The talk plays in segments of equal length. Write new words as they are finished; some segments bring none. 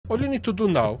All you need to do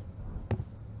now,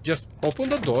 just open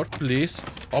the door, please.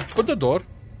 Open the door.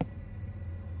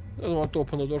 Doesn't want to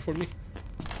open the door for me.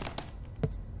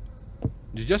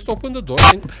 You just open the door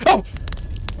and... Oh!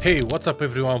 Hey, what's up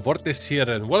everyone, Vortex here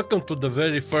and welcome to the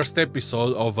very first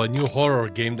episode of a new horror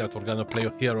game that we're gonna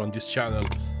play here on this channel.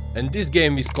 And this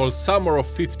game is called Summer of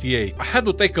 58. I had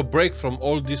to take a break from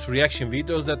all these reaction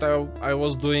videos that I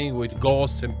was doing with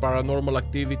ghosts and paranormal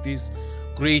activities,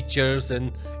 creatures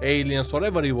and aliens,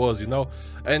 whatever it was, you know.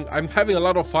 And I'm having a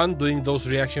lot of fun doing those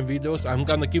reaction videos. I'm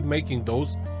gonna keep making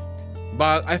those.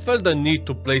 But I felt the need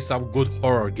to play some good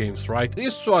horror games, right?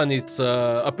 This one, it's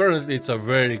apparently it's a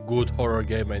very good horror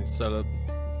game, and it's,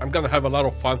 I'm gonna have a lot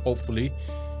of fun, hopefully.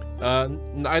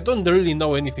 I don't really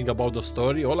know anything about the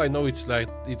story. All I know it's like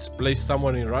it's placed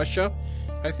somewhere in Russia,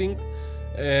 I think.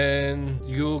 And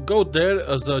you go there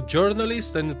as a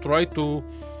journalist and try to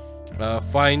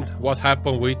find what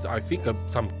happened with, I think,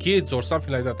 some kids or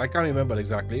something like that. I can't remember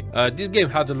exactly. This game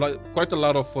had quite a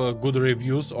lot of good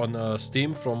reviews on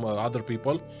Steam from other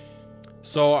people,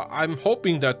 so I'm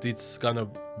hoping that it's gonna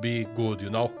be good, you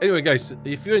know. Anyway guys,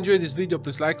 if you enjoyed this video,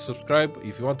 please like, subscribe.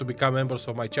 If you want to become members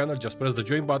of my channel, just press the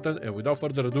join button, and without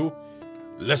further ado,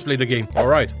 let's play the game. All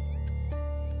right,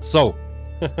 so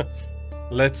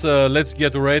let's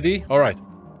get ready. All right.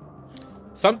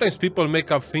 Sometimes people make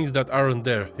up things that aren't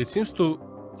there. It seems to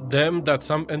them that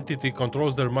some entity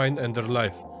controls their mind and their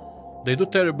life. They do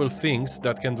terrible things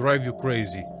that can drive you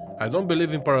crazy. I don't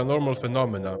believe in paranormal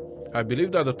phenomena. I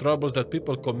believe that the troubles that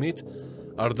people commit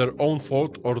are their own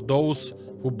fault or those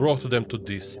who brought them to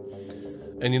this.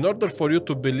 And in order for you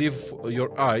to believe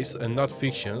your eyes and not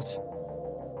fictions,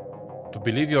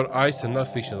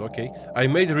 okay, I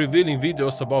made revealing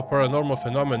videos about paranormal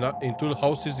phenomena in two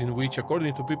houses in which,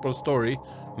 according to people's story,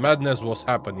 madness was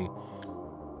happening.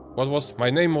 What was? My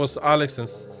name was Alex and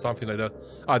something like that.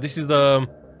 Ah, this is the...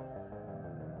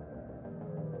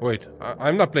 Wait,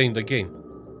 I'm not playing the game.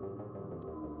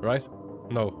 Right?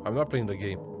 No, I'm not playing the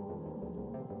game.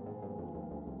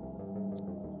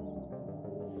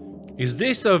 Is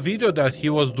this a video that he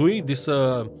was doing? This,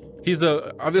 he's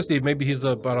obviously, maybe he's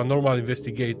a paranormal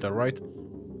investigator, right?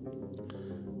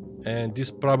 And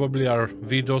these probably are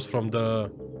videos from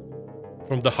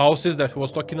the houses that he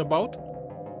was talking about.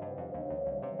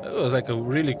 It was like a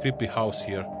really creepy house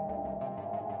here.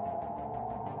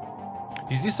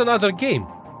 Is this another game?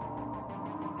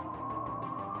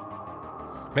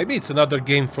 Maybe it's another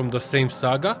game from the same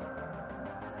saga?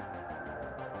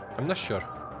 I'm not sure.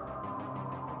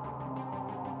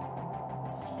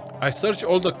 I searched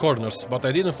all the corners, but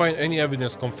I didn't find any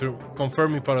evidence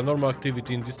confirming paranormal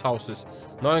activity in these houses.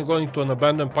 Now I'm going to an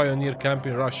abandoned pioneer camp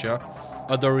in Russia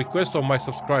at the request of my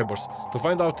subscribers to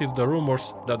find out if the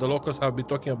rumors that the locals have been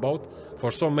talking about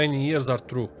for so many years are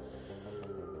true.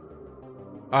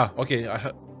 Ah,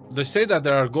 okay. They say that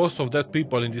there are ghosts of dead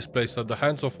people in this place at the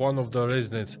hands of one of the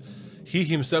residents. He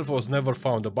himself was never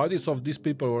found. The bodies of these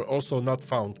people were also not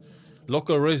found.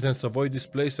 Local residents avoid this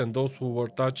place, and those who were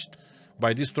touched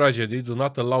by this tragedy do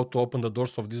not allow to open the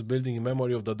doors of this building in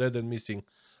memory of the dead and missing.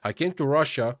 I came to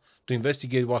Russia to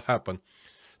investigate what happened,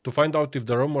 to find out if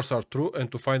the rumors are true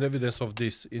and to find evidence of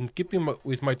this. In keeping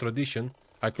with my tradition,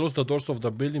 I closed the doors of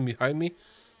the building behind me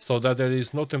so that there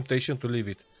is no temptation to leave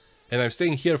it. And I'm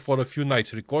staying here for a few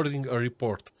nights recording a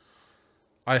report.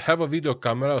 I have a video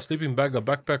camera, a sleeping bag, a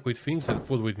backpack with things and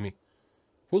food with me.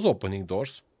 Who's opening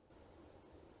doors?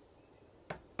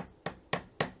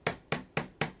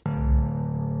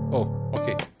 Oh,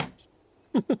 okay.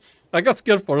 I got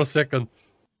scared for a second.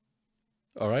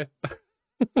 All right.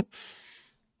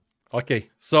 Okay,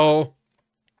 so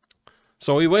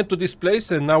we went to this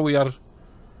place and now we are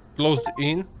closed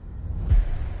in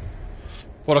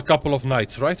for a couple of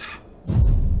nights, right?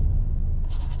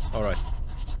 All right.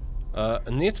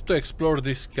 Need to explore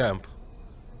this camp.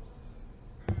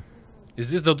 Is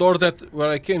this the door where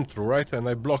I came through, right? And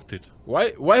I blocked it.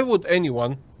 Why would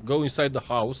anyone go inside the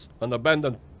house, an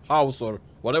abandoned house or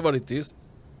whatever it is,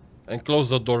 and close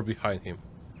the door behind him?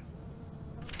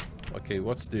 Okay,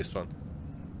 what's this one?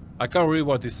 I can't read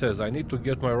what it says. I need to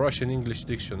get my Russian English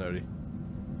dictionary.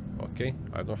 Okay,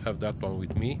 I don't have that one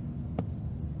with me.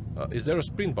 Is there a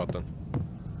sprint button?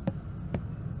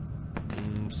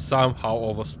 Somehow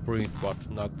of a sprint, but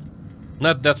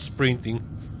not that sprinting.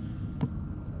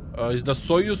 Is the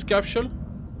Soyuz capsule?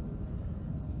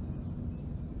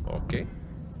 Okay.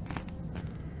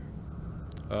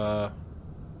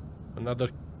 Another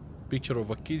picture of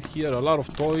a kid here. A lot of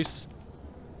toys.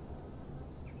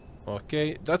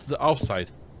 Okay, that's the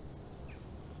outside.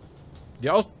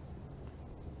 What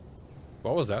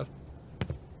was that?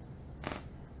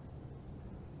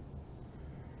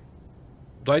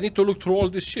 Do I need to look through all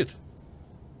this shit?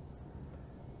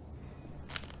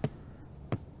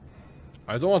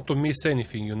 I don't want to miss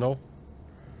anything, you know?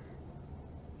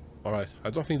 Alright, I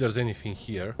don't think there's anything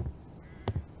here.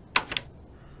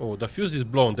 Oh, the fuse is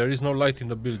blown. There is no light in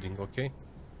the building, okay?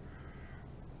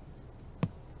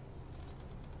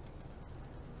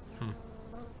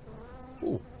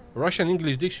 Ooh, Russian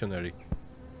English dictionary.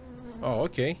 Oh,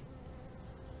 okay.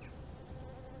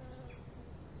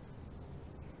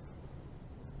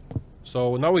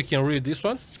 So now we can read this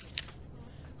one.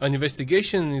 An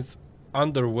investigation is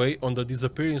underway on the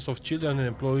disappearance of children and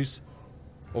employees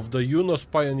of the UNOS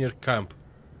Pioneer Camp,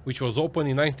 which was opened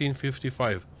in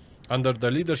 1955 under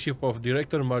the leadership of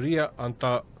director Maria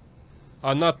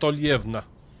Anatolievna.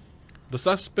 The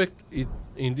suspect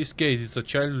in this case is a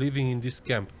child living in this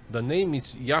camp. The name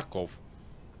is Yakov.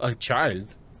 A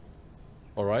child?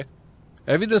 Alright.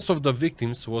 Evidence of the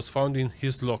victims was found in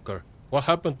his locker. What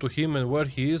happened to him and where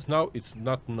he is now, it's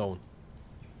not known.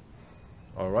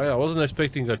 Alright, I wasn't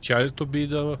expecting a child to be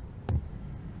the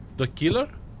killer.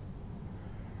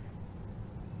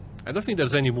 I don't think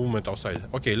there's any movement outside.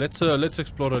 Okay, let's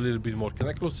explore a little bit more. Can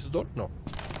I close this door? No.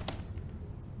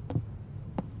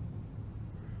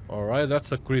 Alright,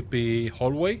 that's a creepy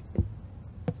hallway.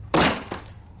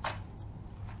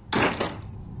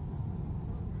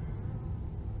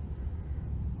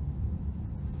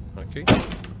 Okay.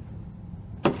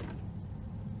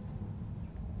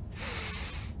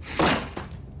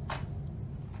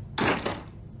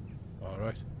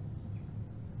 Alright.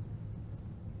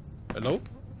 Hello?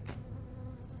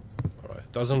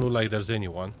 Alright, doesn't look like there's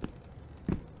anyone.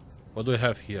 What do I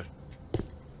have here?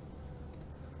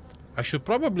 I should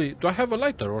probably... Do I have a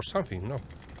lighter or something? No.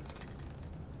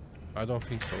 I don't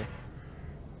think so.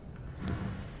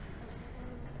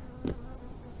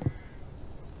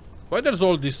 Why there's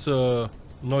all these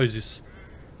noises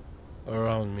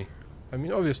around me? I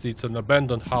mean, obviously it's an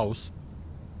abandoned house.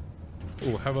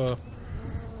 Oh, have a...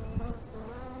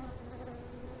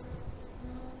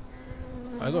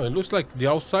 I don't know, it looks like the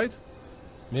outside.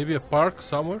 Maybe a park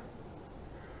somewhere.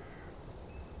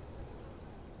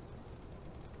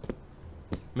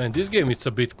 Man, this game it's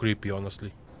a bit creepy,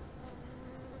 honestly.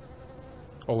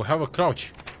 Oh, we have a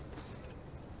crouch.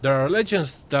 There are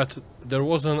legends that there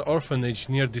was an orphanage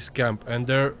near this camp and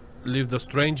there lived a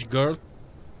strange girl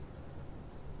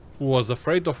who was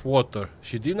afraid of water.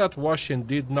 She did not wash and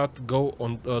did not go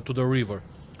on to the river.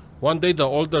 One day the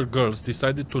older girls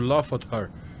decided to laugh at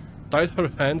her, tied her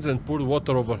hands and poured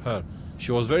water over her.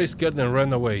 She was very scared and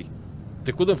ran away.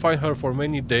 They couldn't find her for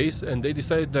many days and they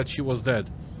decided that she was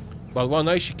dead. But one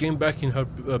night she came back in her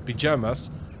pajamas,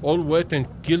 all wet, and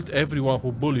killed everyone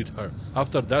who bullied her.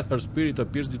 After that, her spirit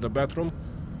appears in the bathroom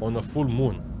on a full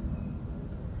moon.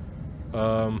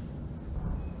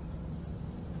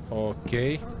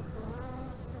 Okay.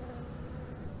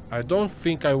 I don't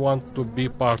think I want to be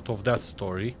part of that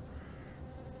story.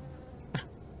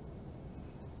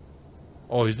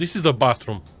 Oh, this is the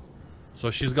bathroom.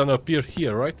 So she's gonna appear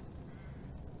here, right?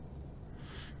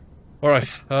 Alright,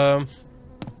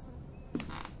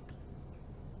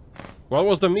 what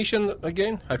was the mission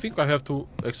again? I think I have to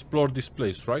explore this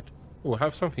place, right? Oh, I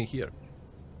have something here.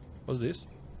 What's this?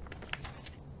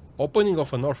 Opening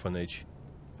of an orphanage.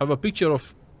 Have a picture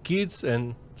of kids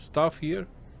and stuff here.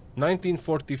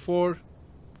 1944,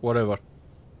 whatever.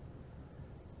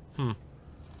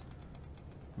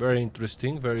 Very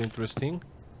interesting, very interesting.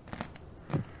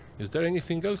 Is there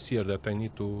anything else here that I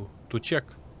need to check?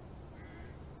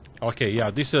 Okay,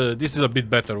 yeah, this is a bit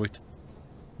better with...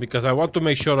 Because I want to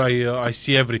make sure I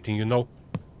see everything, you know.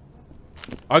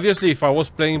 Obviously, if I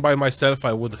was playing by myself,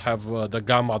 I would have the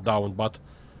gamma down. But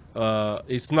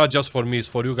it's not just for me, it's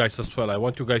for you guys as well. I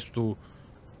want you guys to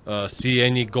see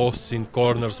any ghosts in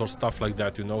corners or stuff like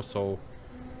that, you know. So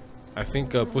I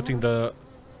think putting the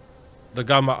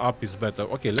gamma up is better.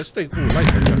 Okay, let's take... Ooh,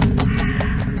 lighter, yeah.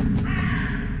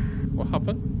 What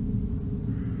happened?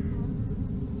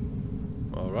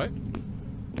 Alright.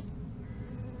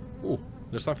 Ooh.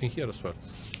 There's something here as well.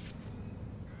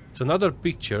 It's another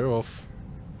picture of...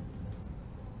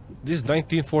 This is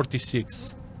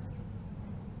 1946.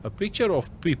 A picture of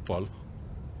people.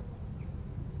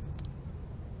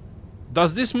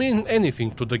 Does this mean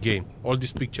anything to the game? All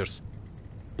these pictures?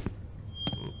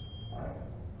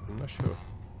 I'm not sure.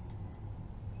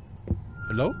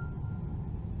 Hello?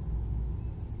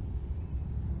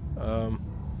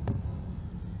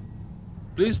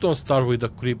 Please don't start with the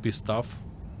creepy stuff.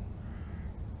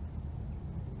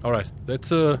 All right, let's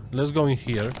go in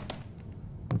here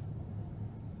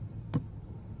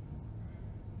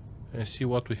and see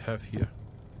what we have here.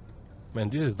 Man,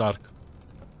 this is dark.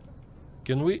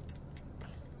 Can we?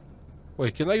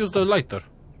 Wait, can I use the lighter?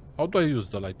 How do I use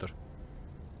the lighter?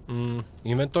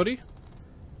 Inventory?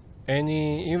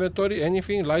 Any inventory?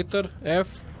 Anything? Lighter?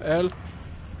 F? L?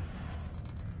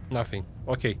 Nothing.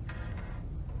 Okay.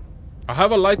 I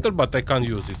have a lighter, but I can't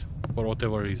use it for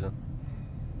whatever reason.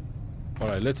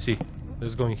 Alright, let's see.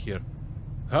 Let's go in here.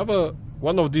 I have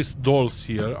one of these dolls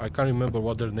here. I can't remember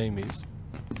what their name is.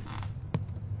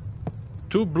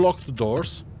 2 blocked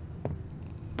doors.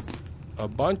 A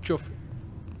bunch of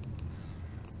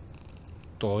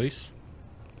toys.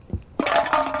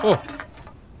 Oh!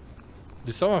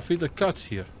 Did someone feed the cats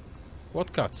here?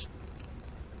 What cats?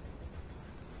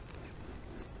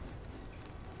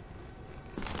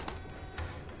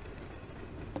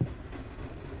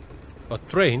 A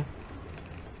train?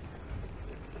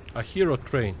 I hear a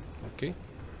train. Okay.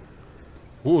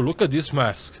 Ooh, look at this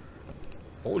mask.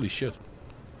 Holy shit.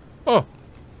 Oh!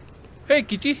 Hey,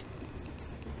 kitty!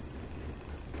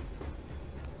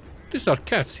 These are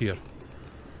cats here.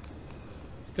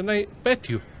 Can I pet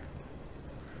you?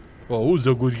 Oh, who's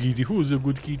a good kitty? Who's a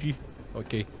good kitty?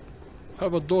 Okay.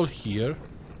 Have a doll here.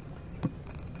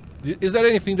 Is there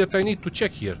anything that I need to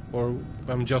check here? Or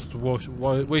I'm just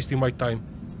wasting my time?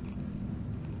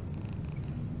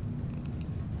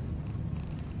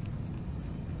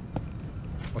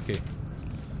 Okay.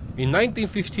 In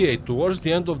 1958, towards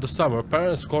the end of the summer,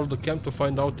 parents called the camp to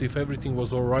find out if everything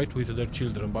was alright with their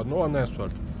children, but no one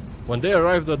answered. When they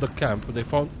arrived at the camp, they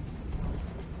found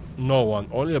no one,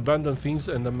 only abandoned things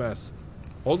and a mess.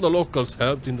 All the locals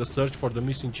helped in the search for the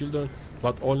missing children,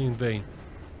 but all in vain.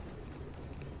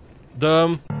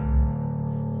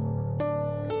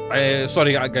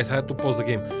 Sorry guys, I had to pause the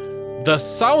game. The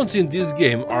sounds in this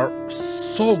game are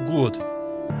so good.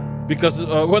 Because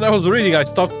when I was reading, I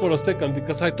stopped for a second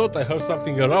because I thought I heard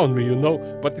something around me, you know?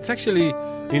 But it's actually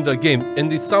in the game,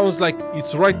 and it sounds like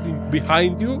it's right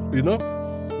behind you, you know?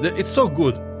 It's so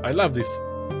good. I love this.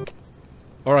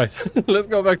 Alright, let's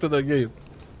go back to the game.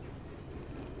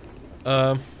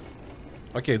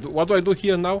 Okay, what do I do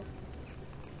here now?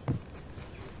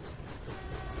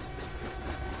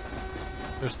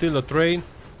 There's still a train.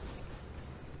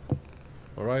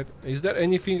 Alright, is there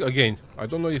anything? Again, I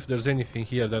don't know if there's anything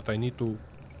here that I need to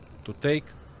take.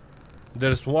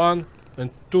 There's 1 and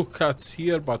 2 cats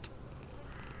here, but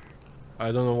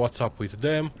I don't know what's up with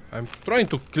them. I'm trying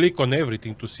to click on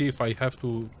everything to see if I have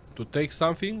to take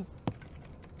something.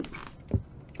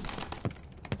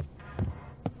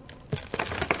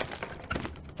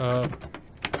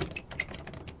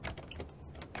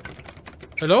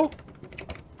 Hello?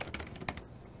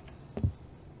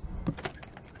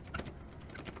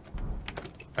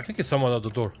 I think it's someone at the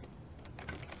door.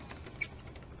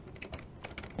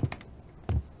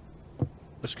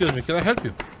 Excuse me, can I help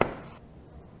you?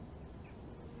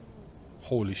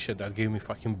 Holy shit, that gave me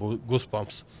fucking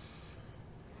goosebumps.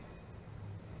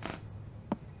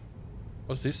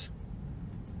 What's this?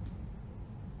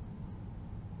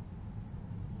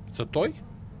 It's a toy?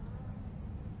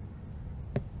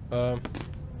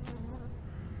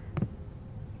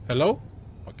 Hello?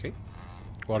 Okay.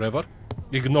 Whatever.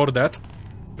 Ignore that.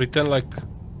 Pretend like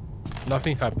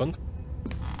nothing happened.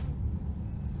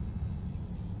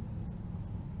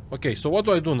 Okay, so what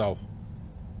do I do now?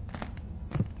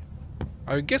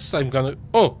 I guess I'm gonna...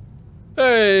 Oh!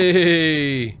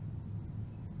 Hey!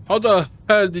 How the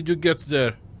hell did you get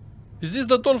there? Is this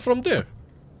the doll from there?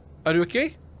 Are you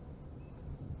okay?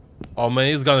 Oh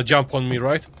man, he's gonna jump on me,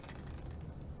 right?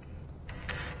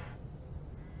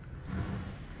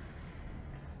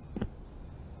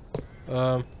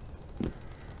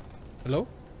 Hello?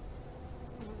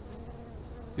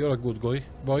 You're a good boy.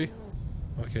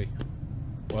 Okay.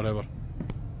 Whatever.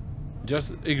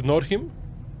 Just ignore him.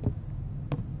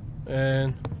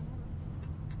 And...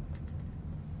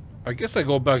 I guess I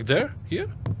go back there? Here?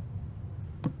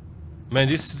 Man,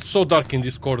 this is so dark in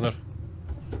this corner.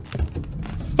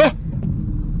 Ah!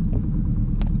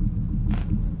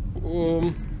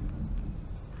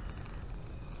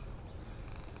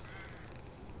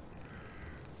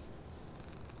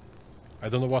 I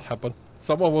don't know what happened.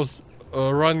 Someone was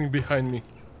running behind me.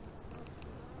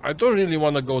 I don't really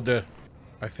want to go there.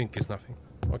 I think it's nothing.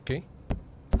 Okay.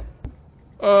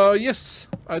 Yes.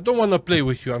 I don't want to play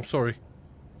with you. I'm sorry.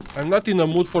 I'm not in a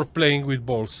mood for playing with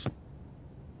balls.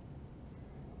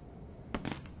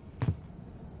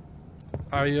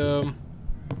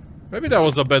 Maybe that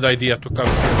was a bad idea to come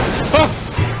here. Ah!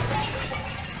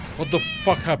 What the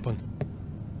fuck happened?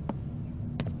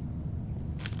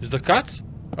 Is the cats?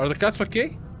 Are the cats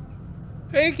okay?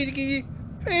 Hey kitty kitty!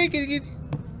 Hey kitty kitty!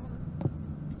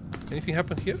 Anything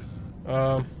happened here?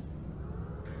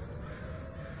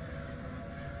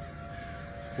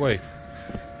 Wait.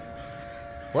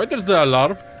 Why there's the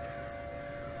alarm?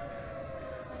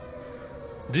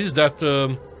 This is that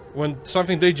when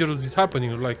something dangerous is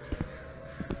happening, like...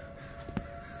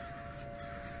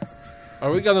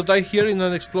 Are we gonna die here in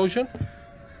an explosion?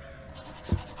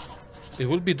 It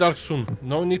will be dark soon.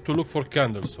 No need to look for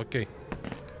candles. Okay.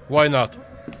 Why not?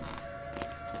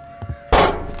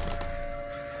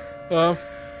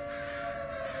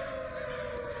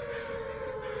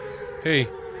 Hey.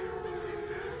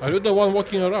 Are you the one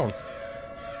walking around?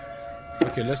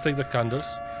 Okay, let's take the candles.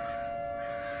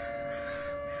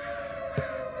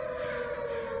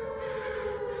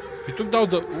 We took down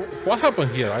the... What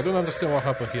happened here? I don't understand what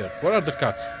happened here. Where are the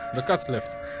cats? The cats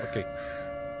left. Okay.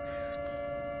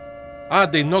 Ah,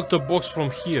 they knocked the box from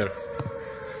here.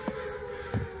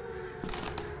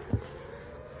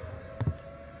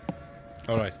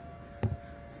 Alright.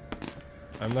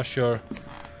 I'm not sure.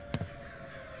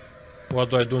 What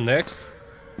do I do next?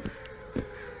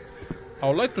 I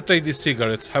would like to take these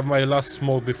cigarettes, have my last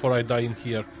smoke before I die in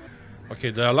here. Okay,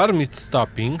 the alarm is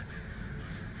stopping.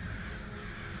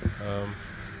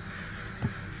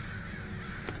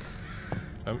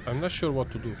 I'm not sure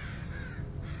what to do.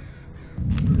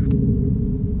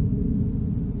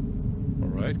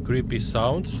 Alright, creepy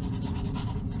sounds.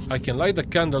 I can light the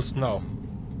candles now.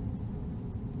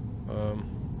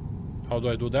 How do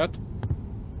I do that?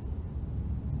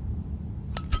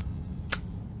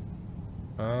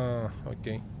 Ah,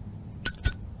 okay.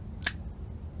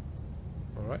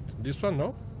 Alright, this one,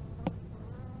 no?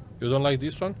 You don't like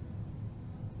this one?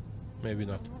 Maybe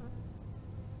not.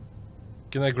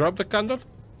 Can I grab the candle?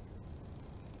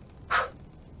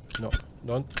 No,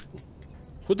 don't.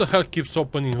 Who the hell keeps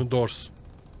opening doors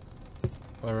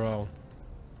around?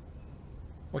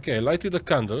 Okay, I lighted the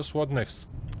candles. What next?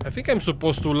 I think I'm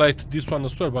supposed to light this one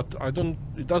as well, but I don't.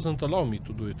 It doesn't allow me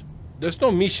to do it. There's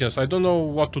no missions. I don't know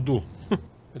what to do.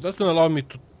 It doesn't allow me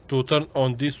to turn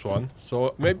on this one,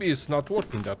 so maybe it's not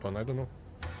working, that one. I don't know.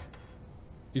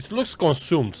 It looks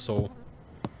consumed, so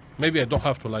maybe I don't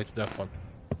have to light that one.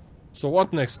 So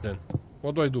what next then?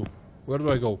 What do I do? Where do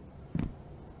I go?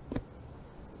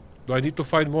 Do I need to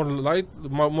find more light,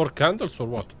 more candles, or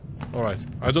what? Alright,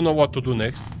 I don't know what to do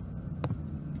next.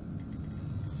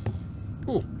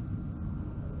 Ooh.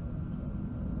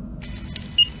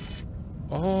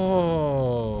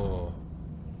 Oh.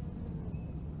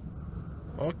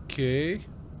 Okay.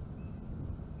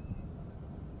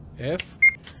 F.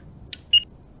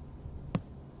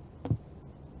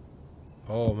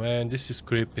 Oh man, this is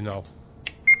creepy now.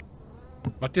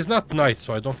 But it's not night,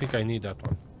 so I don't think I need that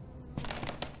one.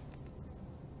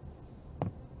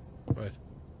 Right.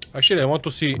 Actually, I want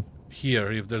to see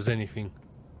here if there's anything.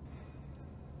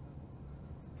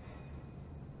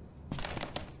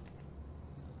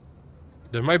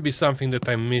 There might be something that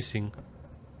I'm missing.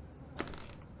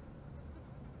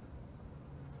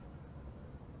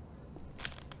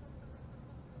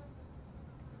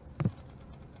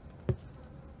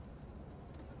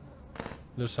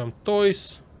 There's some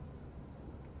toys.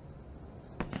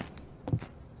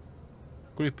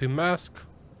 Creepy mask.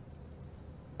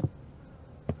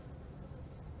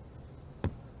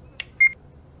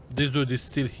 This dude is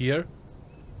still here.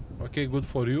 Okay, good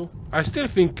for you. I still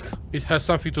think it has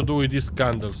something to do with these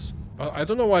candles. I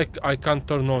don't know why I can't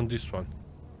turn on this one.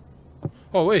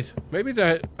 Oh wait, maybe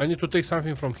I need to take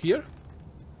something from here?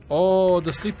 Oh,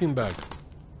 the sleeping bag.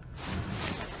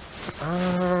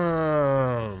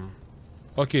 Ah.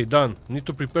 Okay, done. Need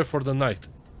to prepare for the night.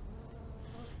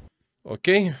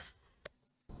 Okay.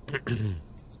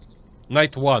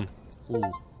 Night 1. Ooh.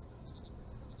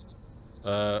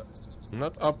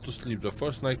 Not up to sleep. The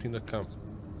first night in the camp.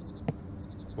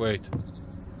 Wait.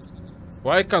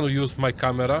 Why can't we use my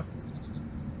camera?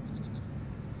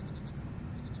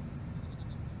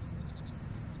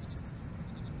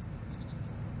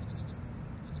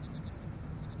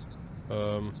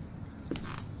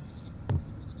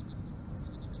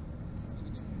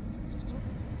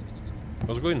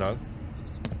 What's going on?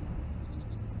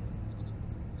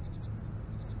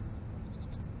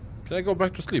 Can I go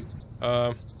back to sleep?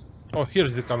 Oh,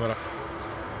 here's the camera.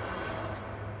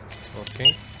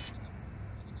 Okay.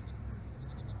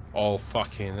 Oh,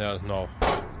 fucking hell, no.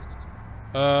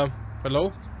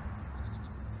 Hello?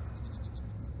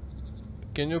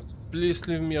 Can you please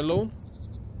leave me alone?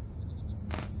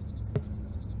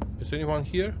 Is anyone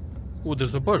here? Oh,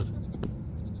 there's a bird.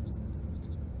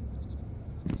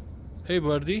 Hey,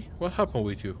 birdie, what happened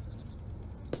with you?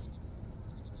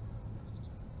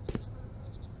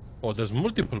 Oh, there's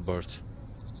multiple birds.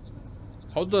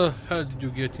 How the hell did you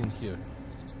get in here?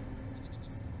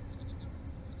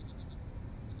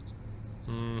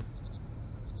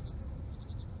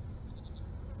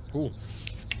 Ooh.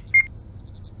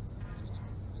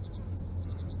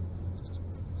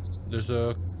 There's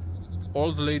a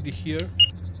old lady here.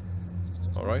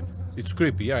 Alright. It's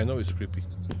creepy. Yeah, I know it's creepy.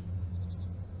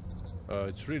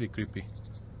 It's really creepy.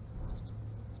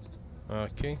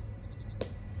 Okay.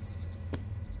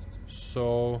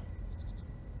 So...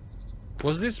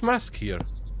 was this mask here?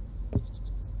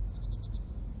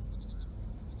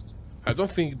 I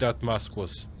don't think that mask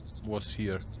was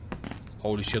here.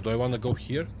 Holy shit, do I want to go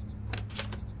here?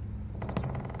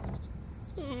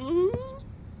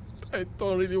 I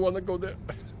don't really want to go there.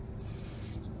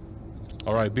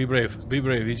 Alright, be brave. Be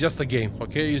brave. It's just a game,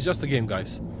 okay? It's just a game,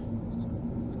 guys.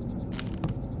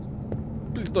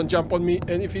 Please don't jump on me.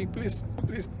 Anything, please.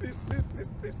 Please, please, please, please,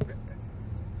 please, please.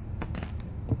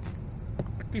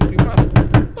 Creepy mask.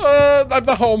 I'm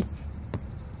not home.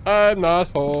 I'm not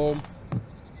home.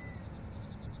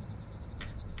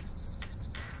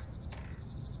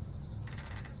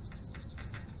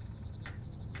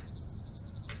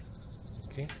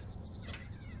 Okay.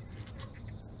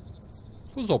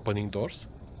 Who's opening doors?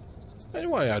 And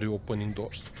why are you opening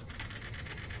doors?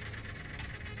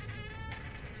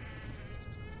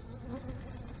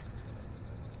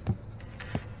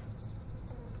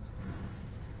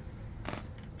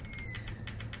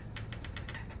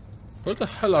 Where the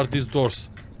hell are these doors?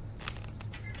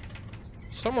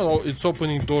 Someone is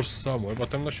opening doors somewhere,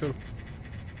 but I'm not sure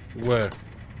where.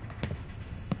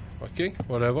 Okay,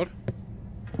 whatever.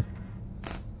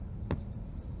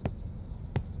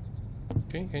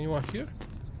 Okay, anyone here?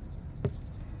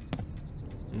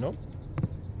 No.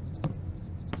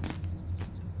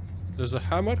 There's a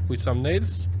hammer with some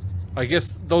nails. I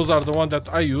guess those are the ones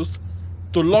that I used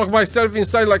to lock myself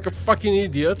inside like a fucking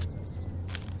idiot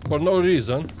for no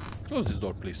reason. Close this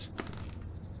door, please.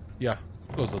 Yeah,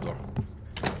 close the door.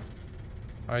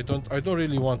 I don't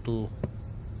really want to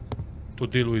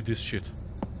deal with this shit.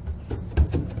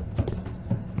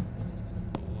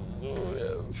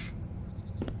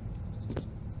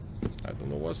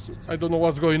 I don't know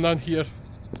what's going on here.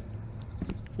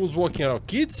 Who's walking around?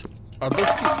 Kids? Are those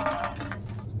kids?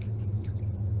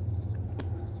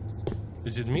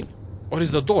 Is it me? Or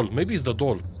is the doll? Maybe it's the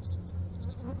doll.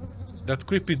 That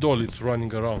creepy doll is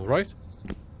running around, right?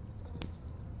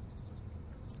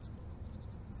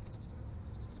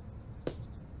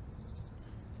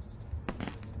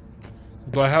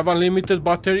 Do I have unlimited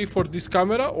battery for this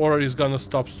camera, or is gonna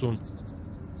stop soon?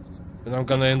 And I'm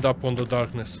gonna end up on the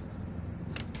darkness.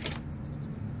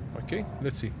 Okay,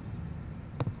 let's see.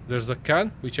 There's a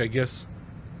can, which I guess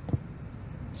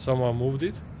someone moved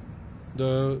it.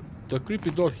 The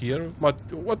creepy doll here,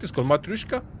 what is called?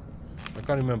 Matrushka? I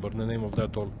can't remember the name of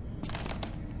that doll.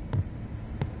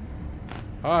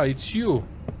 Ah, it's you.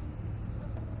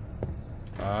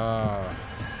 Ah.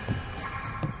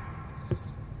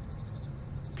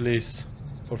 Please,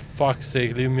 for fuck's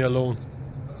sake, leave me alone.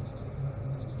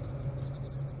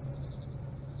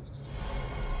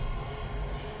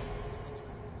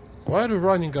 Why are you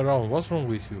running around? What's wrong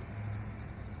with you?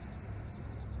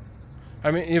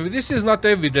 I mean, if this is not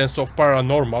evidence of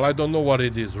paranormal, I don't know what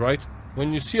it is, right?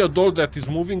 When you see a doll that is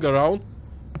moving around,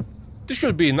 this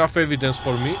should be enough evidence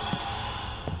for me.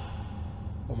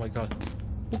 Oh my god.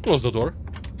 Who closed the door?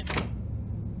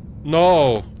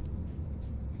 No!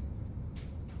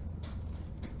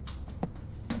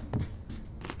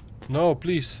 No,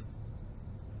 please.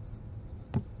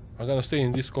 I'm gonna stay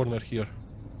in this corner here.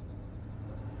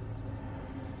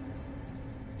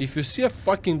 If you see a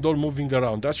fucking doll moving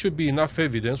around, that should be enough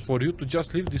evidence for you to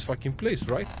just leave this fucking place,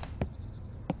 right?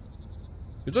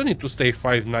 You don't need to stay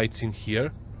 5 nights in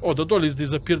here. Oh, the doll is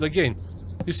disappeared again.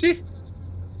 You see?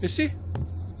 You see?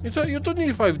 You don't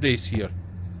need 5 days here.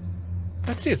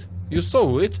 That's it. You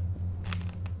saw it.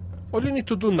 All you need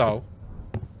to do now,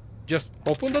 just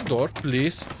open the door,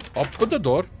 please. Open the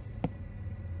door.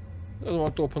 I don't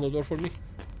want to open the door for me.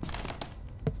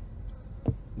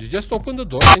 You just open the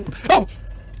door and... Oh!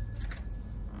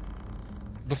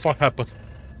 The fuck happened?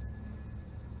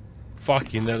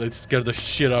 Fucking hell, it scared the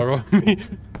shit out of me.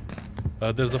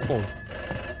 There's a phone.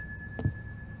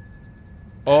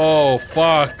 Oh,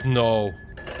 fuck no.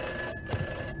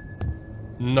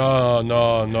 No,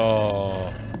 no,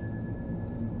 no.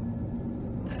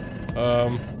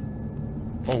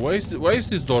 Oh, why is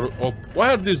this door open?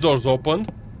 Why are these doors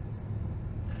opened?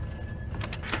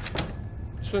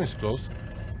 This one is closed.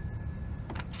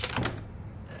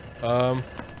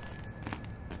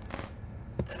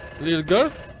 Little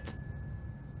girl?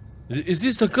 Is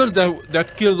this the girl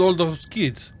that killed all those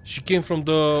kids? She came from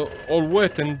the all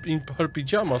wet and in her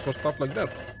pajamas or stuff like that.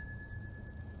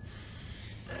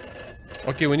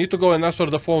 Okay, we need to go and answer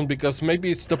the phone because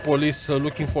maybe it's the police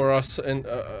looking for us and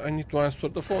I need to answer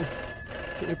the phone.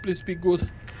 Can you please be good?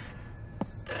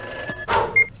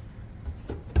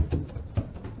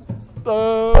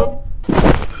 up?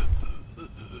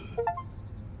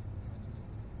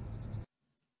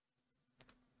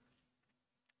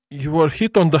 You were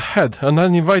hit on the head, an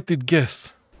uninvited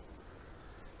guest.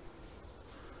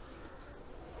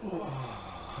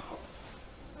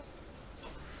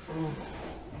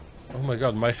 Oh my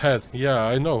god, my head. Yeah,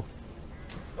 I know.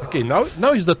 Okay, now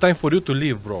is the time for you to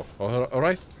leave, bro.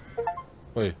 Alright?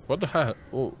 Wait, what the hell?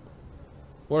 Oh,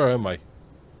 where am I?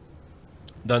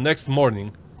 The next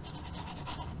morning.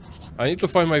 I need to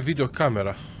find my video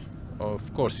camera.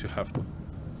 Of course you have to.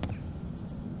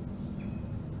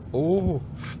 Oh,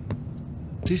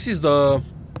 this is the...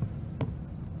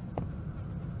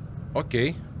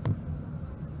 Okay.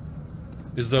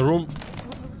 It's the room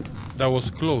that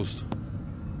was closed.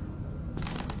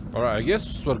 Alright, I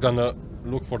guess we're gonna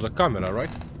look for the camera, right?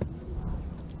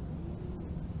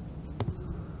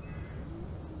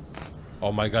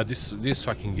 Oh my god, this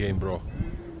fucking game, bro.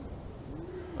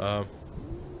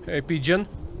 Hey, pigeon.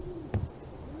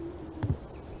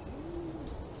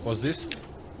 What's this?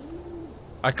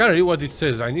 I can't read what it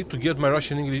says. I need to get my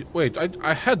Russian English. Wait,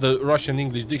 I had the Russian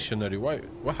English dictionary. Why?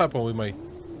 What happened with my...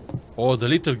 Oh, the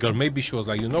little girl. Maybe she was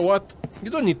like, you know what? You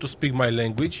don't need to speak my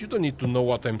language. You don't need to know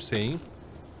what I'm saying.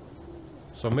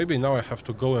 So maybe now I have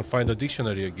to go and find a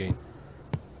dictionary again.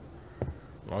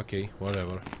 Okay,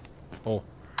 whatever. Oh.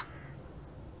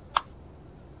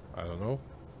 I don't know.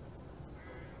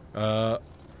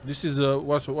 This is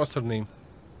what's her name?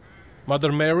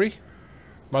 Mother Mary?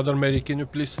 Mother Mary, can you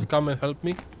please come and help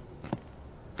me?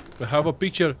 We have a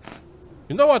picture.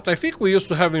 You know what? I think we used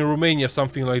to have in Romania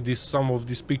something like this. Some of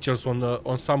these pictures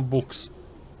on some books,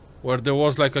 where there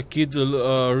was like a kid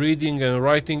reading and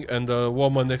writing, and a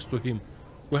woman next to him.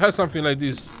 We had something like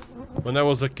this when I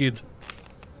was a kid.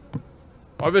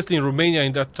 Obviously, in Romania,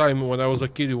 in that time when I was a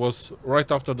kid, it was right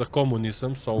after the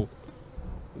communism, so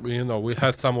you know we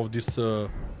had some of these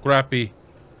crappy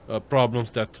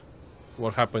problems that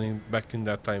were happening back in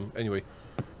that time. Anyway,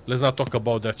 let's not talk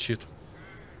about that shit.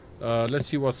 Let's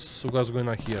see what's going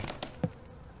on here.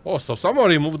 Oh, so someone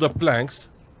removed the planks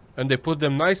and they put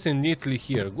them nice and neatly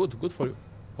here. Good for you.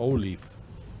 Holy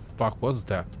fuck, what's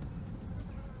that?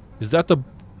 Is that a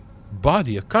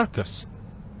body, a carcass?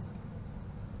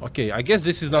 Okay, I guess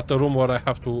this is not the room where I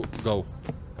have to go.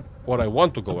 Or I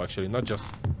want to go, actually, not just...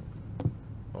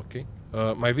 Okay.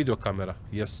 My video camera.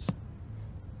 Yes.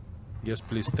 Yes,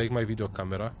 please, take my video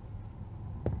camera.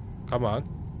 Come on.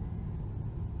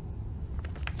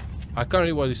 I can't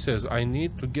read what it says. I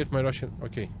need to get my Russian...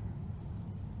 Okay.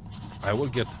 I will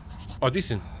get... Oh,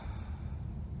 this in...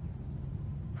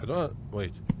 I don't...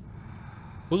 Wait.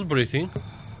 Who's breathing?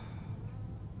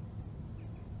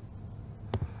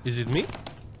 Is it me?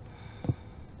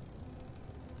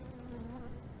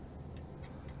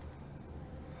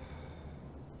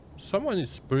 Someone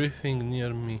is breathing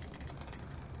near me.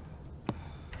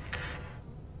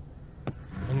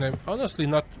 And I'm honestly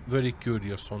not very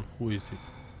curious on who is it.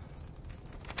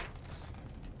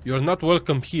 You're not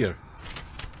welcome here.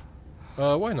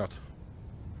 Why not?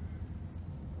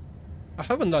 I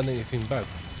haven't done anything bad.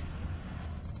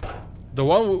 The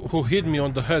one who hit me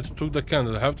on the head took the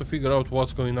candle. I have to figure out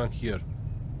what's going on here.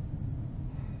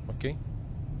 Okay.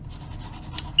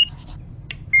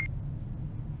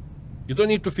 You don't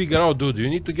need to figure out, dude. You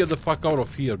need to get the fuck out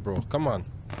of here, bro. Come on.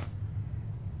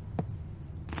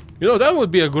 You know, that would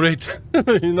be a great,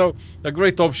 you know, a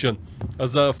great option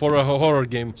as for a horror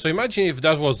game. So imagine if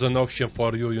that was an option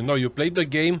for you. You know, you play the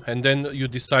game and then you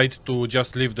decide to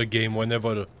just leave the game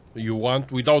whenever you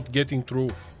want without getting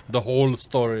through the whole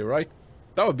story, right?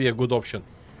 That would be a good option.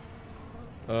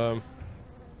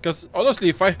 Because honestly,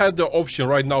 if I had the option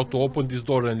right now to open this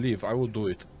door and leave, I would do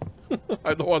it.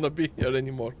 I don't want to be here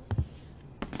anymore.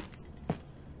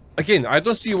 Again, I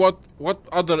don't see what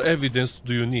other evidence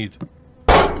do you need.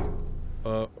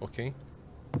 Okay.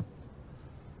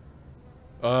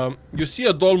 You see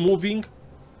a doll moving,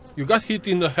 you got hit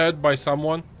in the head by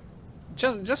someone,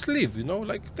 just leave, you know,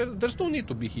 like there's no need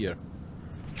to be here.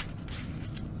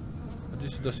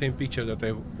 This is the same picture that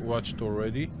I've watched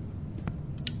already.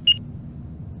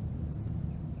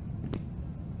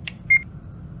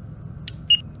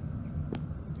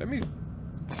 Let me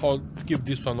keep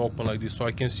this one open like this so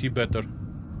I can see better.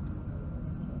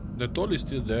 The doll is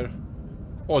still there.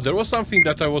 Oh, there was something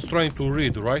that I was trying to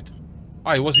read, right?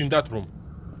 Ah, it was in that room.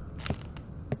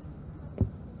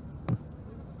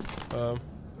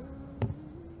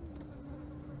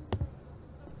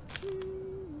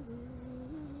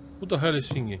 Who the hell is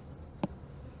singing?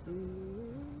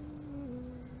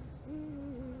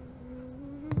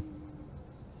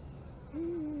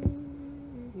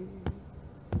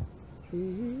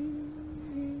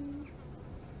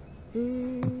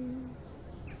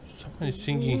 It's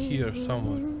singing here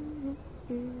somewhere.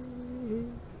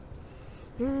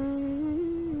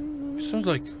 It sounds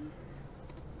like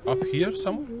up here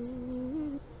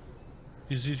somewhere.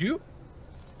 Is it you?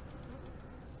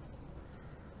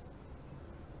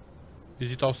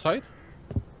 Is it outside?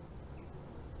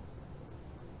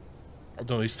 I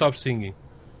don't know, it stopped singing.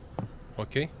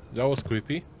 Okay, that was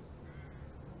creepy.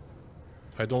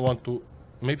 I don't want to...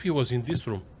 Maybe it was in this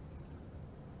room.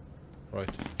 Right.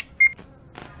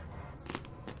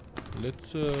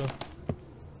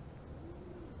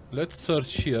 Let's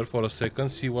search here for a second,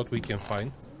 see what we can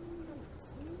find.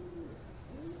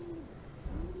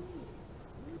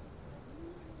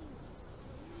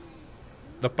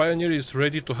 The pioneer is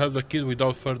ready to help the kid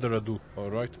without further ado.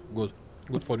 Alright, good.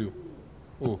 Good for you.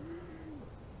 Oh.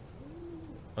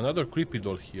 Another creepy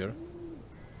doll here.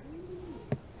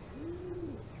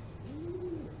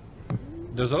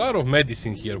 There's a lot of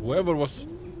medicine here. Whoever was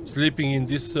sleeping in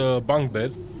this bunk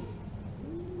bed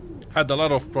had a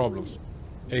lot of problems.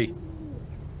 Hey,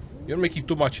 you're making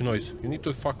too much noise. You need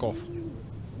to fuck off.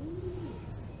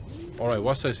 Alright,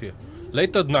 what says here?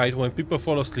 Late at night, when people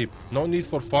fall asleep, no need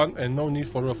for fun and no need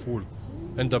for a fool.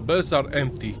 And the bells are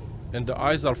empty, and the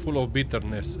eyes are full of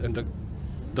bitterness, and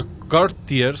the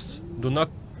courtiers do not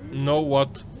know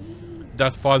what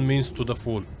that fun means to the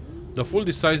fool. The fool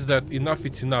decides that enough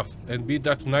is enough, and be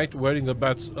that night wearing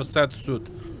a sad suit.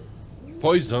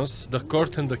 Poisons the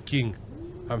court and the king.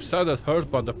 I'm sad at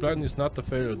heart, but the plan is not a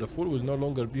failure. The fool will no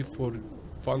longer be for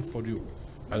fun for you.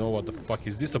 I don't know what the fuck.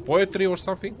 Is this a poetry or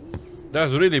something?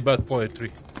 That's really bad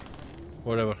poetry.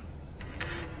 Whatever.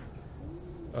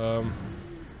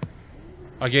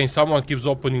 Again, someone keeps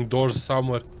opening doors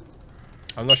somewhere.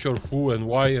 I'm not sure who and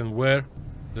why and where.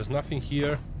 There's nothing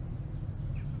here.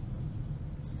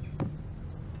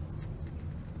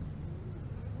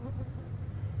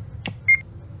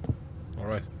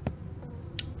 Alright.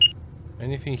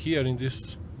 Anything here in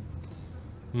this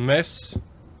mess?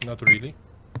 Not really.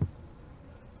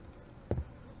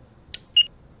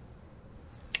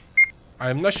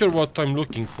 I'm not sure what I'm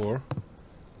looking for.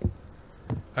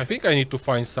 I think I need to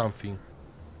find something.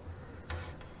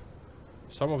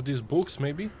 Some of these books,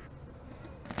 maybe?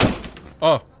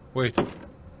 Oh, wait.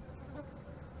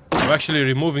 I'm actually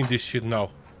removing this shit now.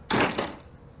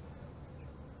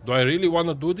 Do I really want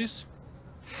to do this?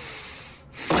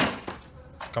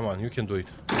 Come on, you can do it.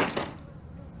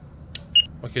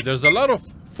 Okay, there's a lot of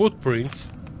footprints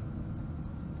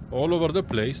all over the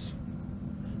place.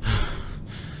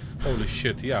 Holy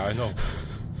shit, yeah, I know.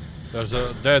 There's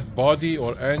a dead body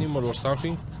or animal or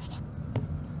something.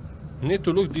 Need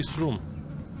to look this room.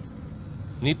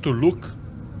 Need to look.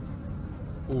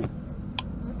 Ooh.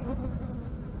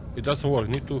 It doesn't work.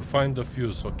 Need to find the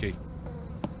fuse. Okay.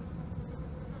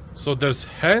 So there's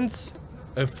hands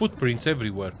and footprints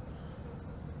everywhere.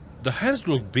 The hands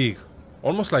look big.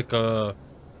 Almost like an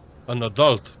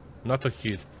adult, not a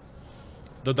kid.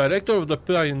 The director of the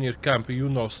pioneer camp,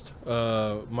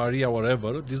 Maria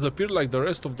whatever, disappeared like the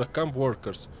rest of the camp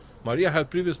workers. Maria had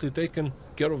previously taken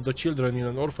care of the children in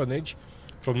an orphanage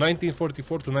from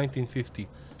 1944 to 1950.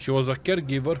 She was a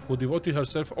caregiver who devoted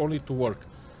herself only to work.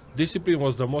 Discipline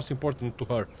was the most important to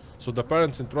her, so the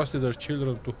parents entrusted their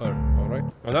children to her. Alright.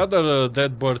 Another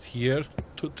dead bird here.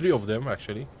 Three of them,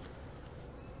 actually.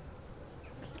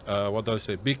 What does it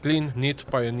say? Be clean, neat,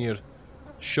 pioneer.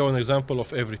 Show an example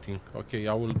of everything. Okay,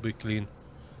 I will be clean.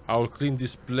 I will clean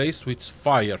this place with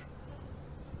fire.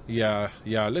 Yeah,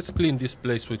 let's clean this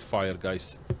place with fire,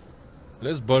 guys.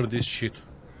 Let's burn this shit.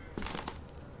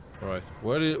 Alright,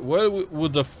 where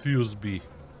would the fuse be?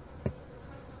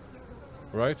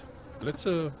 Right? Let's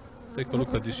take a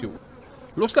look at this.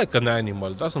 Looks like an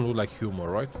animal. Doesn't look like human,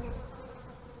 right?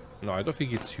 No, I don't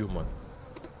think it's human.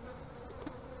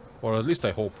 Or at least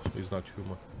I hope it's not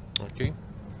human. Okay.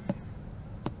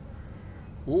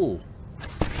 Ooh.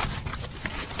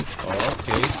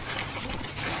 Okay.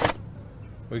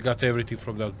 We got everything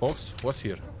from that box. What's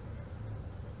here?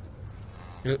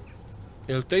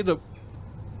 It'll take the...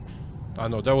 Ah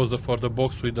no, that was for the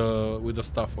box with the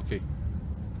stuff. Okay.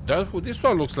 This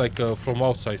one looks like from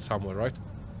outside somewhere, right?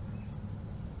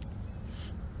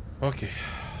 Okay.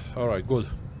 Alright, good.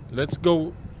 Let's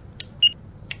go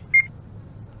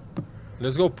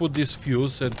put this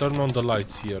fuse and turn on the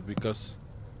lights here, because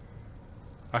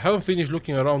I haven't finished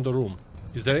looking around the room.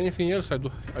 Is there anything else I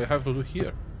have to do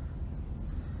here?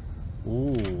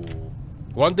 Ooh.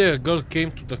 One day a girl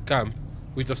came to the camp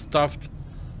with a stuffed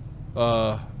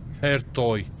hair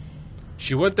toy.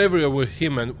 She went everywhere with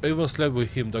him and even slept with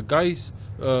him. The guys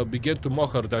began to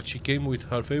mock her that she came with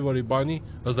her favorite bunny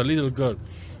as a little girl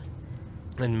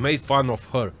and made fun of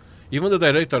her. Even the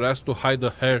director asked to hide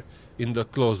the hair in the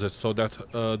closet so that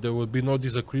there will be no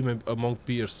disagreement among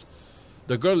peers.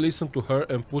 The girl listened to her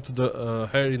and put the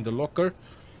hair in the locker,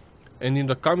 and in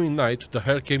the coming night the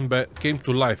hair came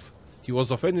to life. He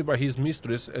was offended by his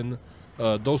mistress and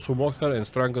those who mocked her and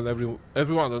strangled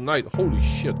everyone at night. Holy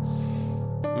shit.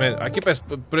 Man, I keep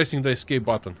pressing the escape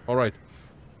button. Alright.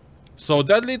 So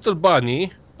that little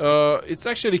bunny, it's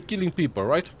actually killing people,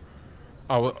 right?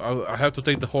 I have to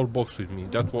take the whole box with me.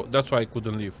 That's why I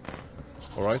couldn't leave.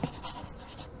 Alright.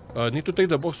 Need to take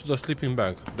the box to the sleeping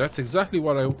bag. That's exactly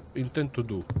what I intend to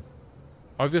do.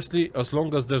 Obviously, as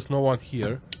long as there's no one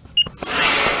here.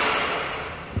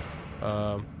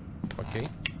 Okay.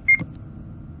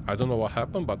 I don't know what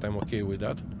happened, but I'm okay with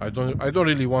that. I don't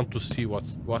really want to see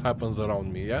what happens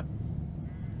around me, yeah?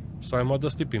 So I'm at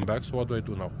the sleeping bag, so what do I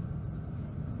do now?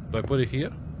 Do I put it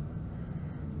here?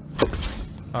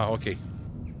 Ah, okay.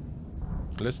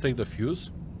 Let's take the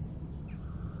fuse.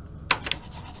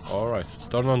 Alright,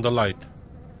 turn on the light.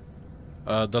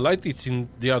 The light is in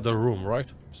the other room,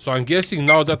 right? So I'm guessing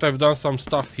now that I've done some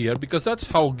stuff here, because that's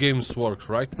how games work,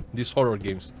 right? These horror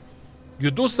games. You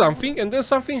do something and then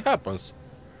something happens.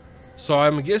 So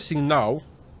I'm guessing now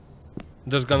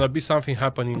there's gonna be something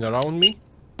happening around me.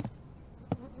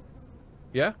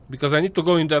 Yeah? Because I need to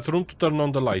go in that room to turn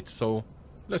on the light, so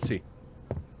let's see.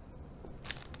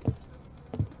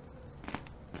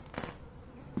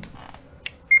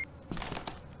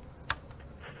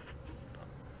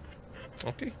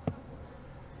 Okay.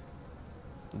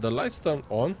 The lights turn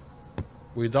on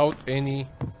without any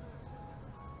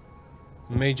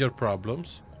major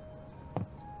problems.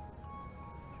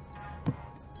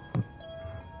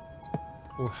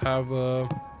 We have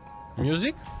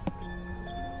music.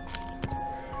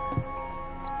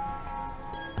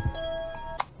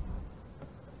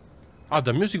 Ah,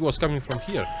 the music was coming from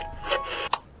here.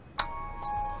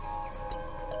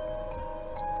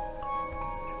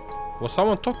 Was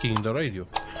someone talking in the radio?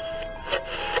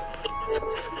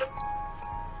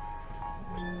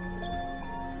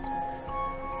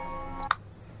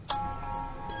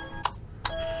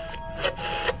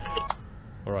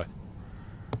 Alright.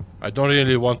 I don't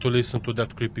really want to listen to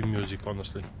that creepy music,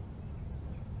 honestly.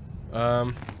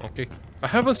 Okay. I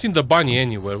haven't seen the bunny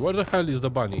anywhere. Where the hell is the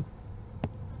bunny?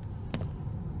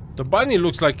 The bunny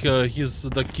looks like he's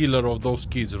the killer of those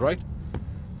kids, right?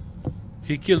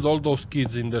 He killed all those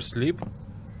kids in their sleep.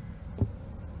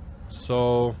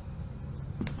 So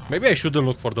maybe I shouldn't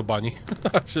look for the bunny.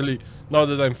 Actually, now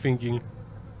that I'm thinking.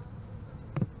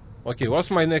 Okay,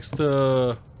 what's my next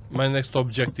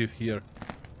objective here?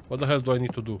 What the hell do I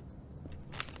need to do?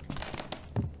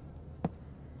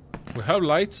 We have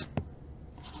lights.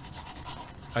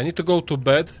 I need to go to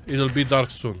bed. It'll be dark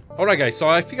soon. Alright guys, so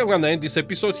I think I'm gonna end this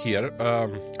episode here.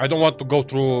 I don't want to go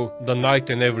through the night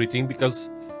and everything because,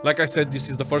 like I said, this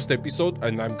is the first episode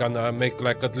and I'm gonna make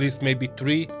like at least maybe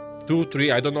 3,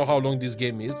 I don't know how long this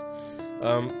game is.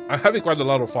 I'm having quite a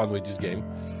lot of fun with this game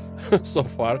so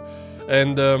far.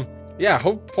 And yeah,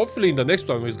 hopefully in the next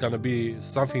one is gonna be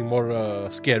something more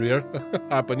scarier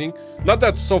happening. Not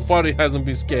that so far it hasn't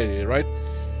been scary, right?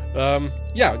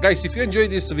 Yeah, guys, if you enjoyed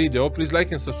this video, please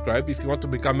like and subscribe. If you want to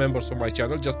become members of my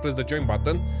channel, just press the join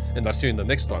button, and I'll see you in the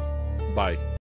next one. Bye.